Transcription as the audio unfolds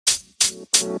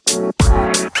What's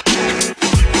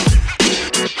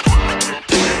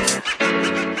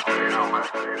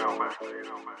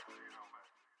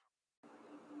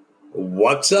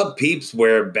up, peeps?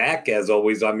 We're back. As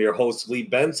always, I'm your host, Lee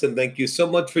Benson. Thank you so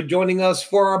much for joining us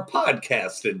for our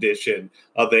podcast edition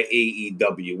of the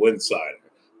AEW Insider.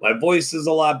 My voice is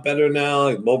a lot better now.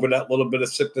 I'm over that little bit of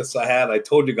sickness I had. I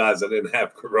told you guys I didn't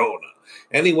have corona.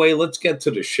 Anyway, let's get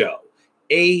to the show.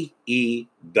 AEW.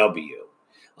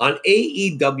 On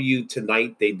AEW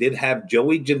tonight, they did have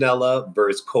Joey Janela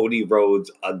versus Cody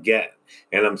Rhodes again.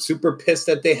 And I'm super pissed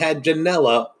that they had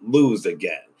Janela lose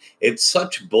again. It's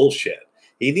such bullshit.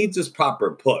 He needs his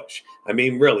proper push. I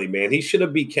mean, really, man, he should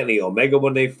have beat Kenny Omega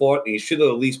when they fought, and he should have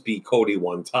at least beat Cody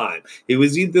one time. He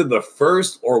was either the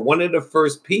first or one of the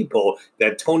first people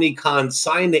that Tony Khan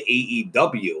signed to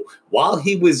AEW while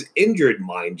he was injured,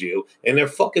 mind you, and they're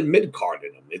fucking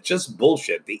mid-carding him. It's just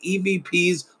bullshit. The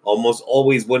EVPs almost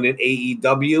always win in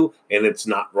AEW, and it's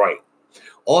not right.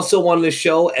 Also on the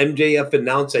show, MJF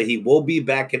announced that he will be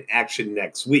back in action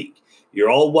next week. You're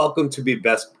all welcome to be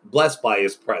blessed by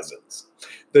his presence.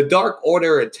 The Dark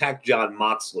Order attacked Jon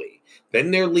Moxley.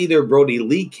 Then their leader, Brody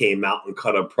Lee, came out and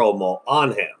cut a promo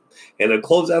on him. And to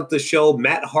close out the show,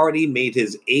 Matt Hardy made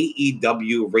his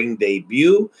AEW ring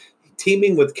debut,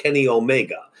 teaming with Kenny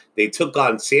Omega. They took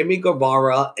on Sammy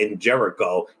Guevara and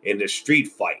Jericho in a street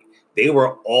fight. They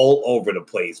were all over the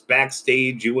place,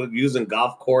 backstage, you were using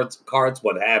golf carts,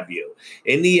 what have you.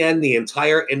 In the end, the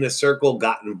entire Inner Circle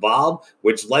got involved,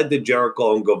 which led to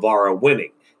Jericho and Guevara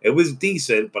winning. It was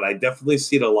decent, but I definitely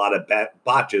seen a lot of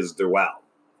botches throughout.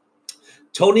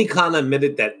 Tony Khan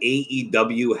admitted that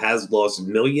AEW has lost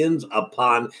millions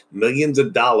upon millions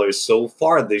of dollars so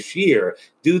far this year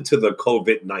due to the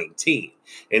COVID-19.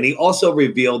 And he also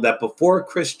revealed that before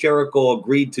Chris Jericho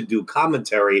agreed to do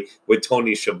commentary with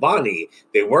Tony Schiavone,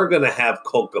 they were going to have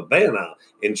Colt Cabana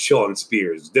and Shawn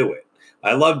Spears do it.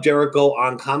 I love Jericho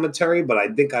on commentary, but I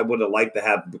think I would have liked to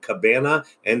have Cabana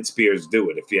and Spears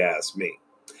do it, if you ask me.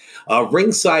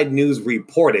 Ringside News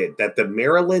reported that the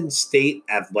Maryland State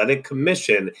Athletic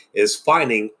Commission is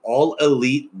fining All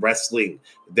Elite Wrestling.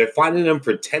 They're fining them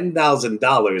for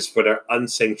 $10,000 for their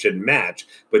unsanctioned match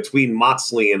between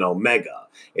Moxley and Omega.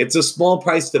 It's a small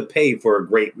price to pay for a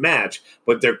great match,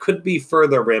 but there could be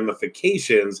further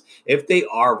ramifications if they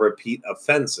are repeat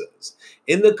offenses.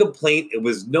 In the complaint, it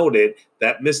was noted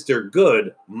that Mr.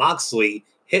 Good, Moxley,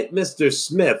 hit Mr.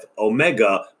 Smith,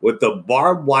 Omega, with the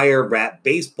barbed wire wrap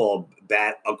baseball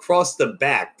bat across the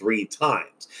back 3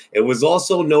 times. It was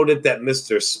also noted that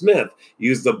Mr. Smith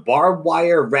used the barbed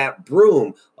wire wrap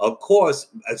broom across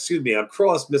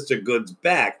Mr. Good's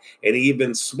back, and he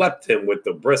even swept him with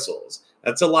the bristles.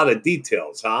 That's a lot of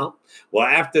details, huh? Well,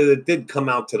 after it did come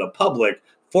out to the public,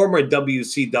 former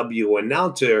WCW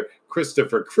announcer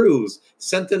Christopher Cruz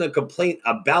sent in a complaint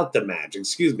about the match.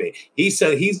 He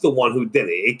said he's the one who did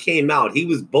it. It came out. He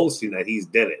was boasting that he's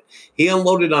did it. He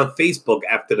unloaded on Facebook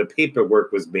after the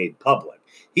paperwork was made public.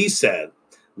 He said,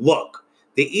 "Look,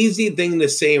 the easy thing to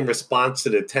say in response to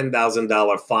the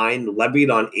 $10,000 fine levied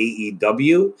on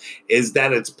AEW is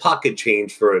that it's pocket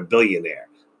change for a billionaire.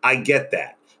 I get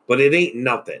that, but it ain't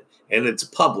nothing, and it's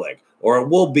public. Or it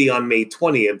will be on May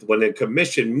 20th when the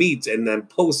commission meets and then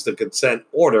posts the consent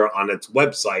order on its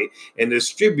website and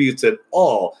distributes it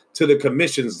all to the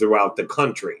commissions throughout the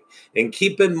country. And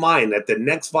keep in mind that the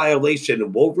next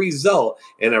violation will result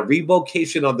in a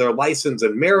revocation of their license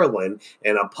in Maryland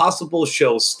and a possible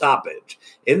show stoppage.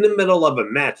 In the middle of a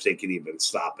match, they could even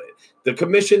stop it. The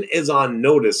commission is on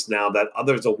notice now that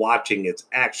others are watching its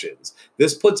actions.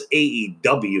 This puts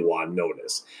AEW on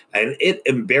notice, and it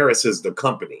embarrasses the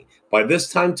company. By this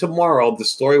time tomorrow, the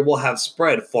story will have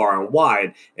spread far and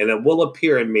wide, and it will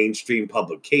appear in mainstream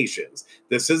publications.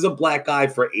 This is a black eye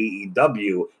for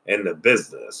AEW and the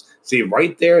business." See,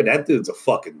 right there, that dude's a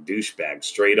fucking douchebag,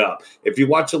 straight up. If you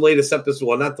watch the latest episode,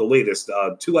 well, not the latest,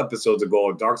 2 episodes ago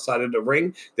on Dark Side of the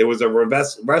Ring, there was a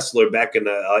wrestler back in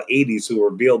the 80s who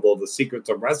revealed all the secrets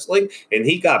of wrestling, and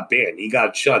he got banned. He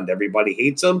got shunned. Everybody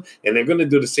hates him, and they're going to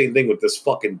do the same thing with this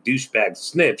fucking douchebag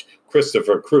snitch,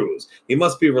 Christopher Cruz. He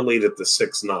must be related to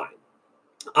 6ix9ine.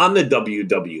 On the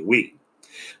WWE.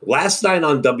 Last night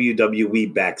on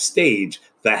WWE Backstage,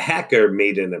 the Hacker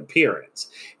made an appearance.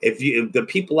 If the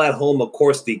people at home, of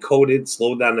course, decoded,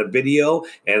 slowed down the video,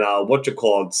 and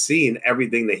seeing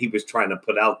everything that he was trying to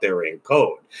put out there in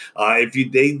code.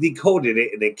 They decoded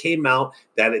it, and it came out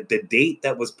that the date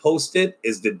that was posted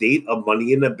is the date of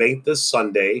Money in the Bank this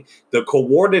Sunday. The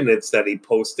coordinates that he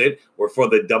posted were for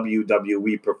the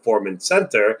WWE Performance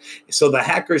Center, so the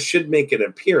Hacker should make an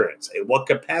appearance. In what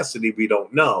capacity, we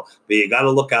don't know, but you got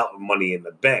to look out for Money in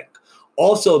the Bank.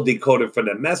 Also decoded from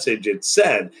the message, it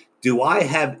said, "Do I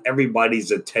have everybody's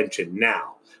attention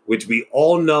now?" Which we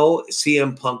all know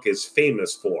CM Punk is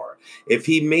famous for. If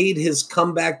he made his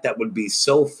comeback, that would be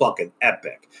so fucking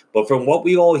epic. But from what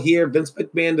we all hear, Vince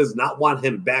McMahon does not want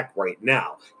him back right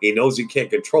now. He knows he can't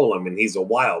control him, and he's a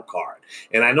wild card.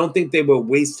 And I don't think they would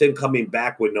waste him coming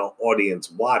back with no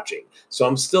audience watching. So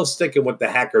I'm still sticking with the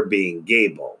hacker being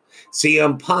Gable.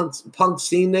 CM Punk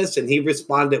seen this, and he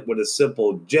responded with a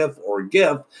simple GIF or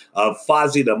GIF of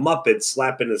Fozzie the Muppet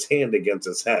slapping his hand against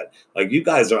his head. Like, you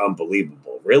guys are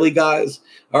unbelievable. Really, guys?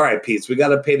 All right, Peeps, we got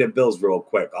to pay the bills real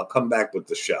quick. I'll come back with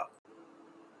the show.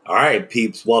 All right,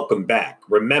 peeps, welcome back.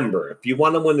 Remember, if you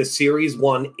want to win the Series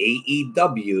 1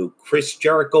 AEW Chris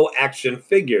Jericho action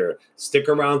figure, stick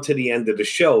around to the end of the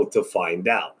show to find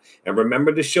out. And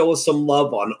remember to show us some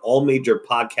love on all major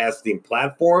podcasting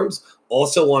platforms,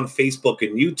 also on Facebook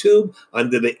and YouTube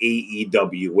under the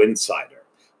AEW Insider.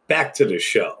 Back to the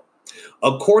show.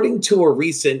 According to a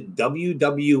recent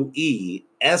WWE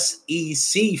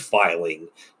SEC filing,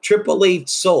 Triple H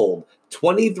sold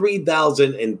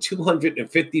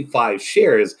 23,255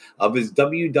 shares of his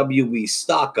WWE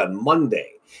stock on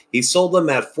Monday. He sold them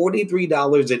at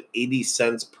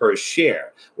 $43.80 per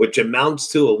share, which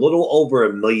amounts to a little over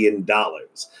 $1 million.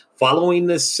 Following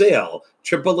this sale,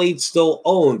 Triple H still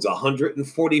owns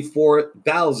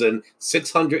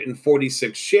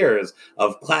 144,646 shares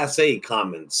of Class A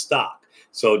common stock.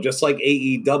 So just like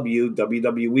AEW,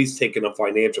 WWE's taking a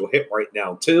financial hit right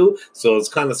now too. So it's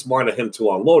kind of smart of him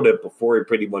to unload it before he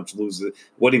pretty much loses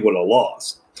what he would have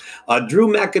lost.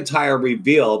 Drew McIntyre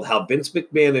revealed how Vince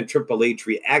McMahon and Triple H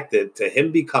reacted to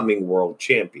him becoming world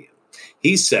champion.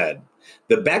 He said,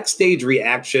 "The backstage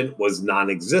reaction was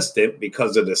non-existent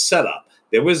because of the setup.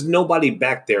 There was nobody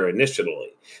back there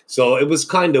initially. So it was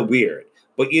kind of weird.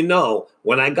 But you know,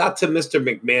 when I got to Mr.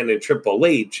 McMahon and Triple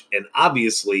H, and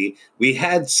obviously we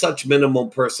had such minimal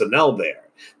personnel there.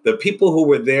 The people who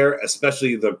were there,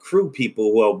 especially the crew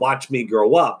people who have watched me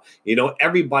grow up, you know,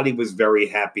 everybody was very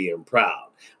happy and proud.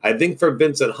 I think for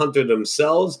Vince and Hunter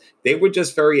themselves, they were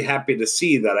just very happy to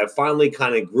see that I finally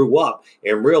kind of grew up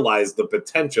and realized the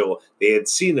potential they had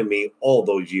seen in me all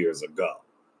those years ago."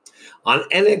 On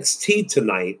NXT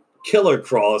tonight, Killer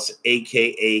Cross,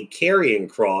 a.k.a. Karrion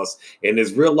Kross, and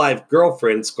his real-life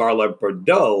girlfriend, Scarlett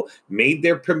Bordeaux, made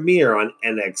their premiere on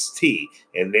NXT,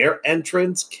 and their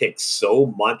entrance kicked so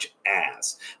much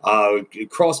ass.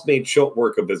 Kross made short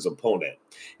work of his opponent.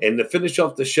 And to finish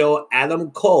off the show, Adam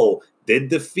Cole did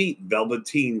defeat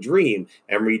Velveteen Dream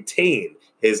and retain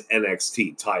his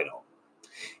NXT title.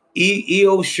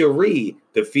 Io Shirai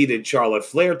defeated Charlotte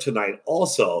Flair tonight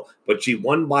also, but she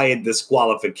won by a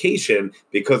disqualification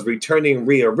because returning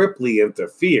Rhea Ripley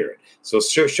interfered. So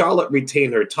Charlotte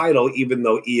retained her title even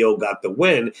though Io got the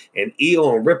win, and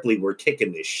Io and Ripley were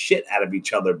kicking the shit out of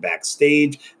each other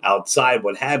backstage, outside,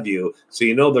 what have you, so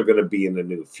you know they're going to be in a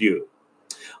new feud.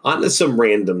 On to some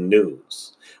random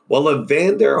news. Well,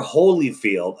 Evander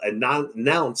Holyfield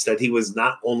announced that he was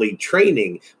not only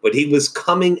training, but he was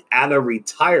coming out of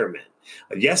retirement.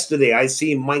 Yesterday, I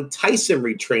see Mike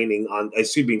Tyson training on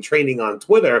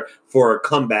Twitter for a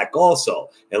comeback also.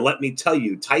 And let me tell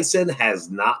you, Tyson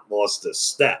has not lost a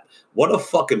step. What a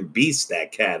fucking beast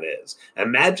that cat is.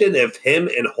 Imagine if him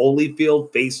and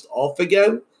Holyfield faced off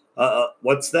again.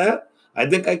 What's that? I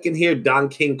think I can hear Don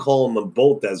King call them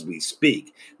both as we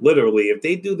speak. Literally, if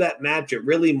they do that match, it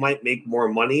really might make more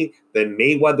money than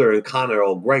Mayweather and Conor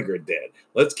McGregor did.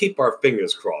 Let's keep our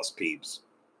fingers crossed, peeps.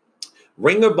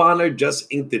 Ring of Honor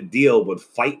just inked a deal with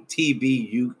Fight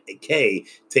TV UK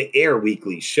to air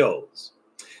weekly shows.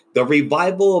 The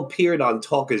Revival appeared on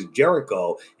Talk is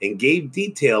Jericho and gave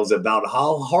details about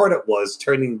how hard it was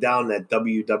turning down that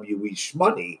WWE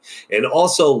shmoney, and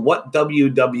also what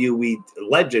WWE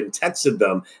legend texted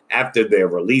them after their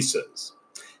releases.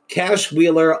 Cash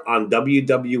Wheeler on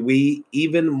WWE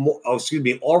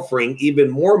offering even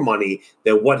more money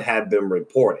than what had been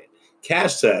reported.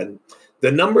 Cash said, "The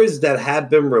numbers that have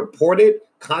been reported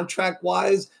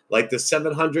contract-wise, like the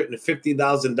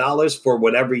 $750,000 for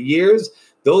whatever years,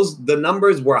 the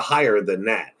numbers were higher than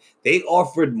that. They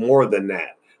offered more than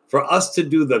that for us to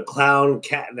do the clown,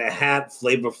 cat in a hat,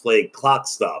 Flavor Flav clock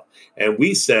stuff. And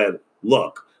we said,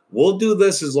 look, we'll do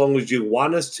this as long as you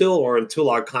want us to or until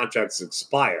our contracts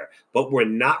expire. But we're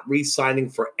not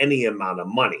re-signing for any amount of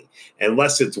money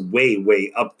unless it's way,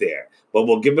 way up there. But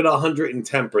we'll give it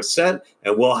 110%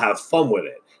 and we'll have fun with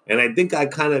it." And I think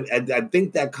that kind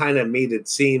of made it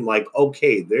seem like,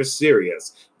 okay, they're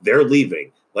serious. They're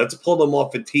leaving. Let's pull them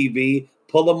off of TV,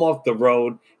 pull them off the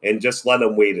road, and just let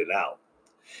them wait it out.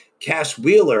 Cash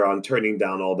Wheeler on turning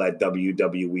down all that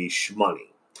WWE shmoney.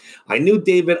 I knew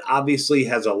David obviously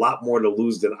has a lot more to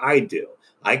lose than I do.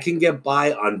 I can get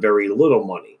by on very little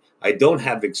money. I don't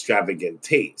have extravagant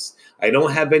tastes. I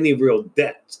don't have any real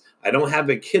debts. I don't have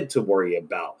a kid to worry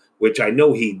about, which I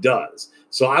know he does.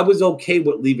 So I was okay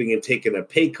with leaving and taking a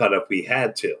pay cut if we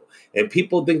had to. And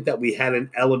people think that we had an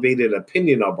elevated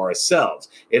opinion of ourselves.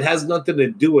 It has nothing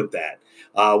to do with that.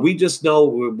 We just know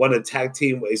what a tag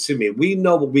team, we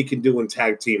know what we can do in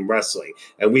tag team wrestling,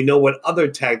 and we know what other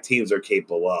tag teams are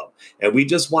capable of. And we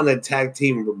just want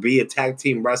to be a tag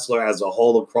team wrestler as a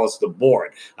whole across the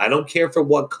board. I don't care for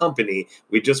what company.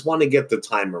 We just want to get the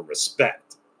time and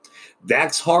respect.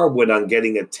 Dax Harwood on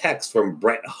getting a text from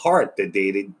Bret Hart the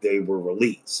day they were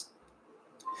released.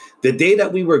 The day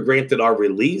that we were granted our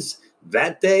release,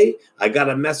 that day, I got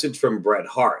a message from Bret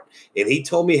Hart, and he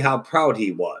told me how proud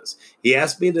he was. He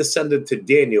asked me to send it to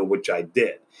Daniel, which I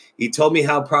did. He told me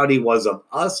how proud he was of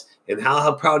us and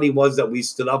how proud he was that we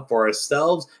stood up for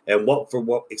ourselves and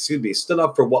stood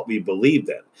up for what we believed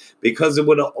in, because it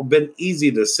would have been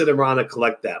easy to sit around and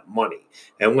collect that money.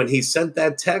 And when he sent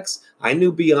that text, I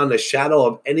knew beyond a shadow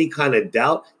of any kind of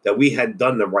doubt that we had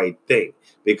done the right thing,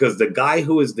 because the guy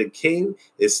who is the king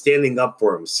is standing up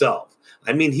for himself.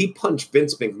 I mean, he punched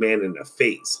Vince McMahon in the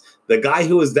face. The guy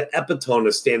who is the epitome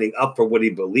of standing up for what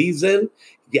he believes in,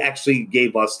 he actually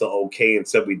gave us the okay and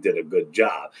said we did a good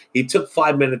job. He took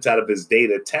 5 minutes out of his day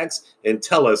to text and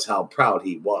tell us how proud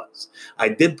he was. I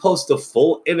did post a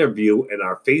full interview in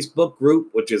our Facebook group,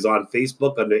 which is on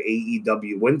Facebook under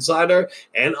AEW Insider,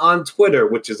 and on Twitter,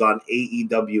 which is on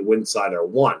AEW Insider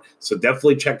 1. So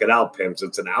definitely check it out, pimps.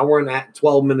 It's an hour and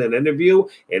 12-minute interview,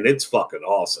 and it's fucking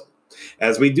awesome.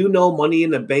 As we do know, Money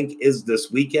in the Bank is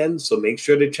this weekend, so make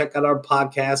sure to check out our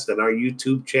podcast and our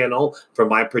YouTube channel for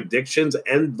my predictions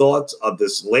and thoughts of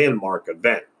this landmark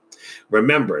event.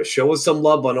 Remember, show us some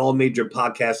love on all major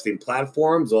podcasting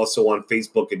platforms, also on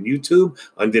Facebook and YouTube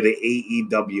under the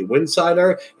AEW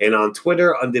Insider, and on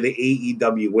Twitter under the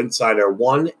AEW Insider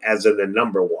 1 as in the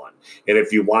number 1. And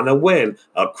if you want to win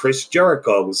a Chris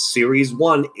Jericho Series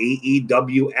 1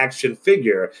 AEW action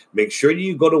figure, make sure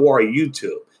you go to our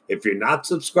YouTube. If you're not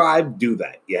subscribed, do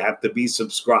that. You have to be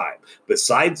subscribed.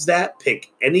 Besides that, pick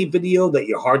any video that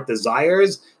your heart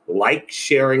desires, like,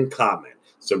 share, and comment.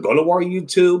 So go to our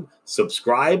YouTube,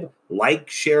 subscribe, like,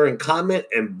 share, and comment,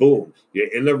 and boom,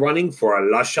 you're in the running for a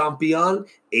La Champion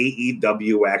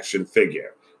AEW action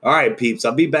figure. All right, peeps,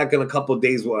 I'll be back in a couple of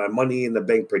days with my Money in the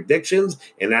Bank predictions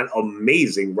and that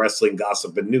amazing wrestling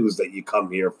gossip and news that you come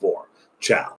here for.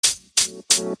 Ciao.